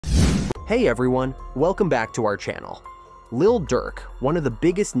Hey everyone, welcome back to our channel. Lil Durk, one of the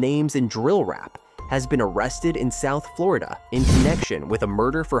biggest names in drill rap, has been arrested in South Florida in connection with a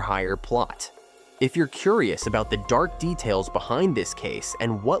murder-for-hire plot. If you're curious about the dark details behind this case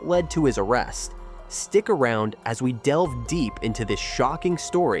and what led to his arrest, stick around as we delve deep into this shocking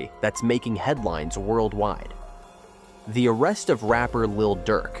story that's making headlines worldwide. The arrest of rapper Lil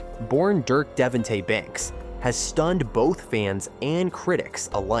Durk, born Dirk Devontae Banks, has stunned both fans and critics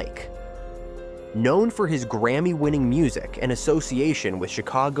alike. Known for his Grammy-winning music and association with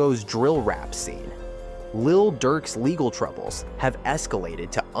Chicago's drill rap scene, Lil Durk's legal troubles have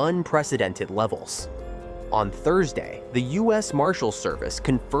escalated to unprecedented levels. On Thursday, the U.S. Marshals Service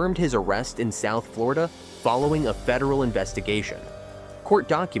confirmed his arrest in South Florida following a federal investigation. Court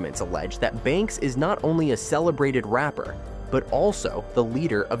documents allege that Banks is not only a celebrated rapper, but also the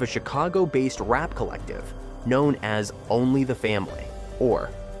leader of a Chicago-based rap collective known as Only the Family, or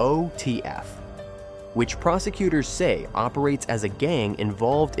OTF, which prosecutors say operates as a gang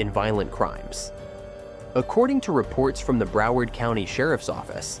involved in violent crimes. According to reports from the Broward County Sheriff's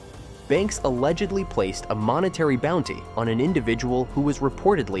Office, Banks allegedly placed a monetary bounty on an individual who was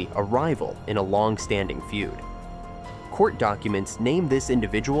reportedly a rival in a long-standing feud. Court documents name this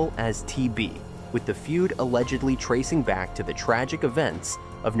individual as TB, with the feud allegedly tracing back to the tragic events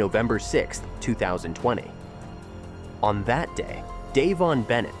of November 6, 2020. On that day, Davon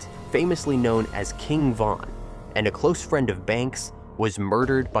Bennett, famously known as King Von, and a close friend of Banks, was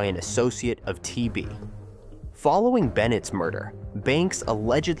murdered by an associate of TB. Following Bennett's murder, Banks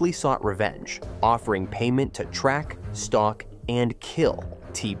allegedly sought revenge, offering payment to track, stalk, and kill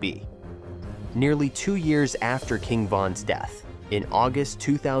TB. Nearly 2 years after King Von's death, in August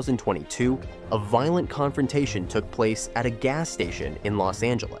 2022, a violent confrontation took place at a gas station in Los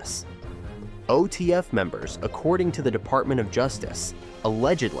Angeles. OTF members, according to the Department of Justice,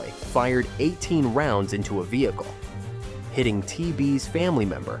 allegedly fired 18 rounds into a vehicle, hitting TB's family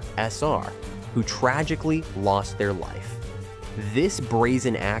member, SR, who tragically lost their life. This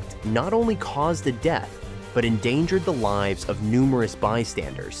brazen act not only caused a death, but endangered the lives of numerous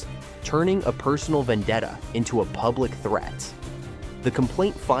bystanders, turning a personal vendetta into a public threat. The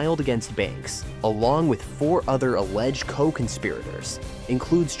complaint filed against Banks, along with 4 other alleged co-conspirators,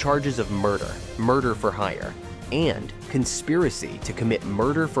 includes charges of murder, murder for hire, and conspiracy to commit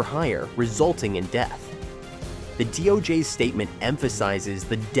murder for hire resulting in death. The DOJ's statement emphasizes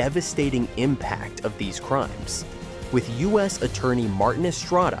the devastating impact of these crimes, with U.S. Attorney Martin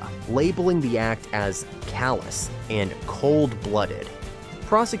Estrada labeling the act as callous and cold-blooded.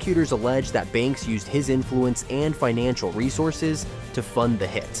 Prosecutors allege that Banks used his influence and financial resources to fund the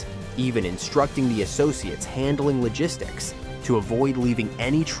hit, even instructing the associates handling logistics to avoid leaving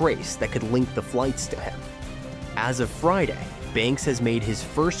any trace that could link the flights to him. As of Friday, Banks has made his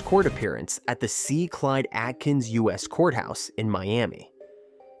first court appearance at the C. Clyde Atkins U.S. Courthouse in Miami.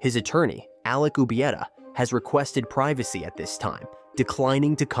 His attorney, Alec Ubieta, has requested privacy at this time,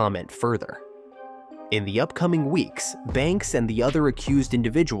 declining to comment further. In the upcoming weeks, Banks and the other accused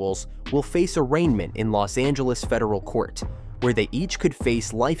individuals will face arraignment in Los Angeles federal court, where they each could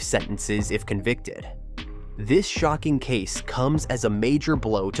face life sentences if convicted. This shocking case comes as a major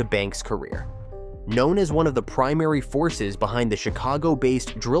blow to Banks' career. Known as one of the primary forces behind the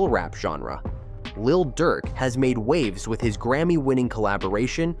Chicago-based drill rap genre, Lil Durk has made waves with his Grammy-winning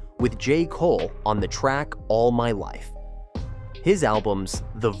collaboration with J. Cole on the track All My Life. His albums,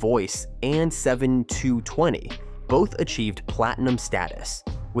 The Voice and 7220, both achieved platinum status,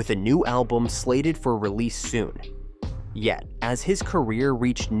 with a new album slated for release soon. Yet, as his career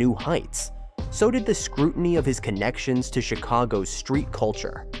reached new heights, so did the scrutiny of his connections to Chicago's street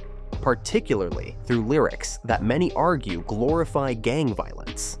culture, particularly through lyrics that many argue glorify gang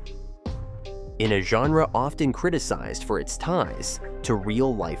violence. In a genre often criticized for its ties to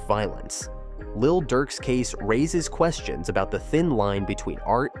real-life violence, Lil Durk's case raises questions about the thin line between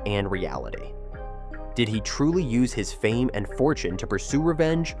art and reality. Did he truly use his fame and fortune to pursue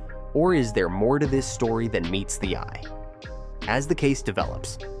revenge, or is there more to this story than meets the eye? As the case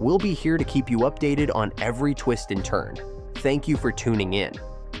develops, we'll be here to keep you updated on every twist and turn. Thank you for tuning in.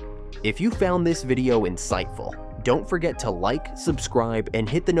 If you found this video insightful, don't forget to like, subscribe, and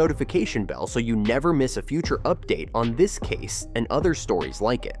hit the notification bell so you never miss a future update on this case and other stories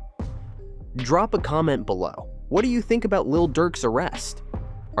like it. Drop a comment below. What do you think about Lil Durk's arrest?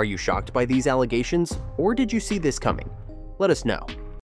 Are you shocked by these allegations, or did you see this coming? Let us know.